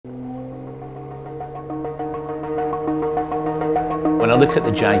When I look at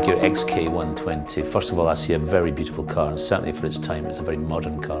the Jaguar XK 120, first of all I see a very beautiful car, and certainly for its time it's a very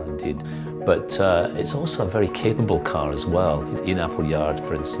modern car indeed. But it's also a very capable car as well. Ian Appleyard,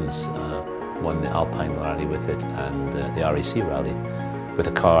 for instance, won the Alpine Rally with it and the RAC Rally with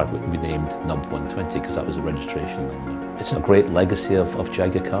a car we named Nub 120 because that was the registration number. It's a great legacy of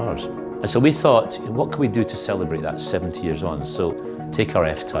Jaguar cars. And so we thought, what can we do to celebrate that 70 years on? So take our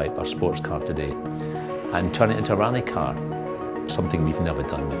F-Type, our sports car today, and turn it into a rally car. Something we've never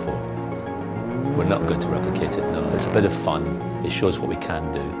done before. We're not going to replicate it, no. It's a bit of fun. It shows what we can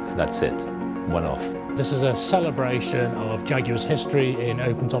do. That's it. One off. This is a celebration of Jaguar's history in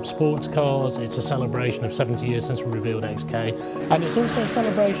open-top sports cars. It's a celebration of 70 years since we revealed XK. And it's also a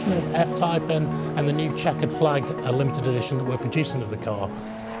celebration of F-Type and the new checkered flag, a limited edition that we're producing of the car.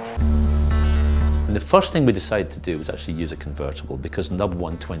 And the first thing we decided to do was actually use a convertible because Nub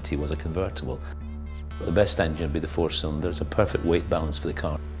 120 was a convertible. The best engine would be the 4-cylinder. It's a perfect weight balance for the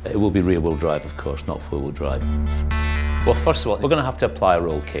car. It will be rear-wheel drive, of course, not 4-wheel drive. Well, first of all, we're going to have to apply a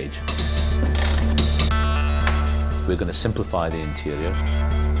roll cage. We're going to simplify the interior.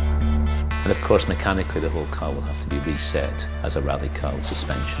 And of course, mechanically, the whole car will have to be reset as a rally car with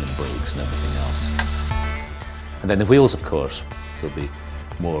suspension and brakes and everything else. And then the wheels, of course, will be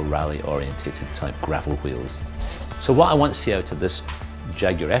more rally-orientated type gravel wheels. So what I want to see out of this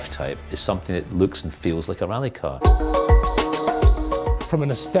Jaguar F-Type is something that looks and feels like a rally car. From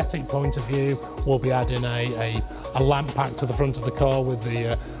an aesthetic point of view, we'll be adding a lamp pack to the front of the car with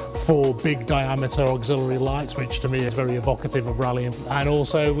the 4 big diameter auxiliary lights, which to me is very evocative of rallying. And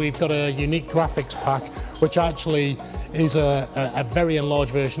also we've got a unique graphics pack, which actually is a very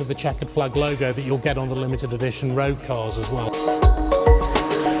enlarged version of the checkered flag logo that you'll get on the limited edition road cars as well.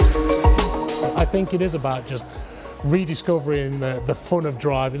 I think it is about just rediscovering the fun of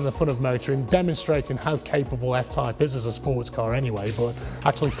driving, the fun of motoring, demonstrating how capable F-Type is as a sports car anyway, but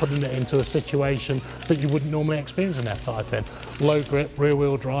actually putting it into a situation that you wouldn't normally experience an F-Type in. Low grip, rear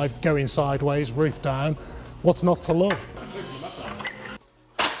wheel drive, going sideways, roof down, what's not to love?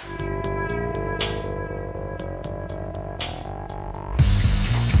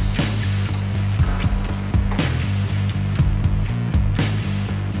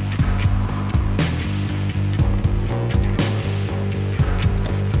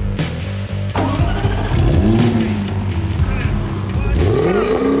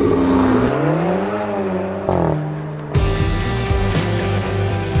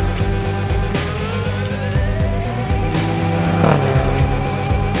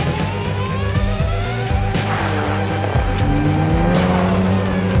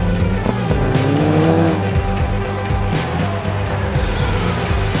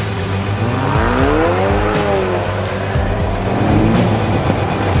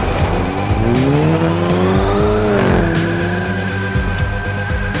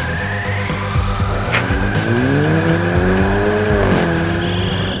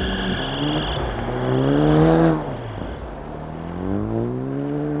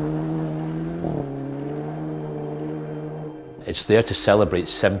 It's there to celebrate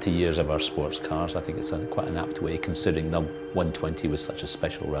 70 years of our sports cars. I think it's quite an apt way, considering Nub 120 was such a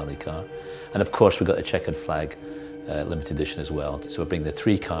special rally car. And of course, we've got a checkered flag limited edition as well. So we're bringing the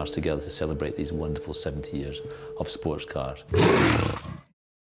 3 cars together to celebrate these wonderful 70 years of sports cars.